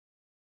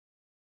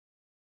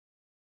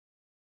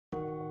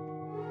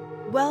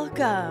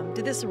Welcome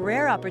to this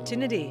rare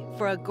opportunity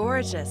for a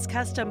gorgeous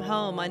custom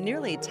home on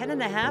nearly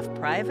 10.5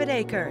 private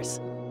acres.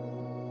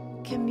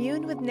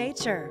 Commune with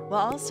nature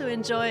while also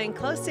enjoying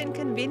close-in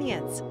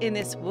convenience in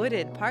this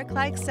wooded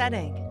park-like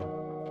setting.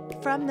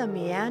 From the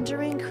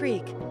meandering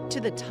creek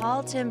to the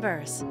tall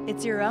timbers,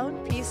 it's your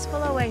own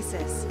peaceful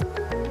oasis.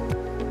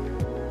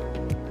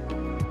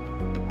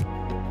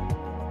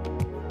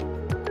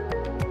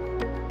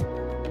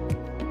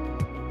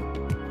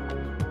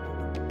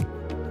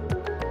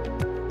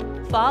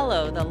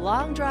 Follow the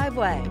long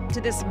driveway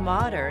to this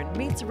modern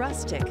meets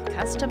rustic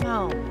custom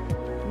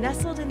home.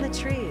 Nestled in the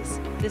trees,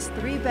 this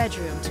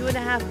 3-bedroom,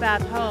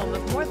 2.5-bath home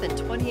of more than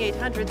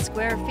 2,800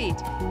 square feet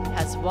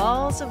has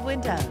walls of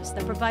windows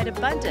that provide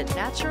abundant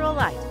natural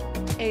light.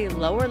 A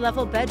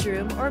lower-level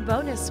bedroom or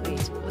bonus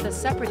suite with a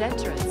separate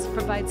entrance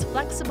provides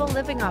flexible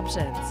living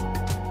options.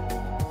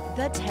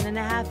 The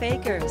 10.5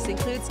 acres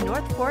includes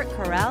Northport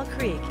Corral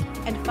Creek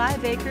and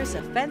 5 acres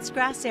of fenced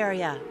grass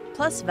area,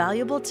 plus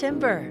valuable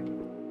timber.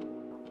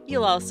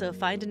 You'll also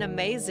find an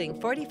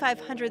amazing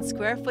 4,500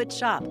 square foot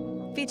shop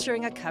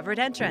featuring a covered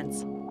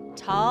entrance,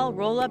 tall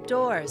roll-up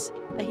doors,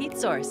 a heat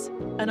source,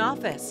 an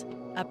office,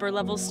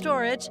 upper-level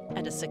storage,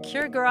 and a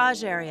secure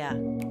garage area.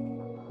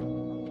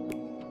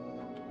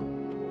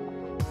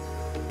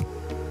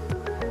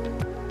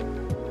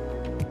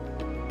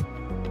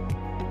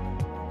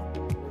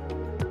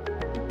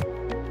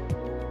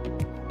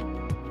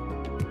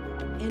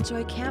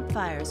 Enjoy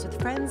campfires with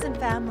friends and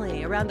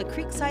family around the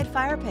creekside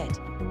fire pit.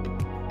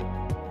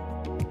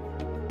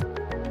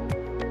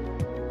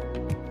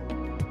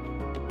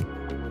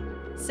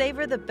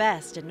 Savor the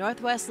best in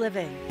Northwest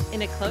living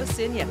in a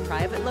close-in yet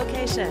private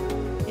location.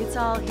 It's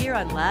all here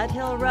on Lad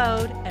Hill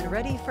Road and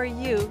ready for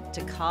you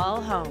to call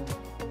home.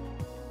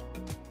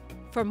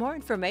 For more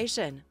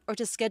information or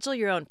to schedule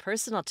your own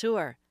personal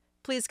tour,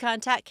 please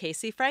contact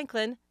Casey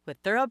Franklin with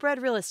Thoroughbred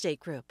Real Estate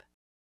Group.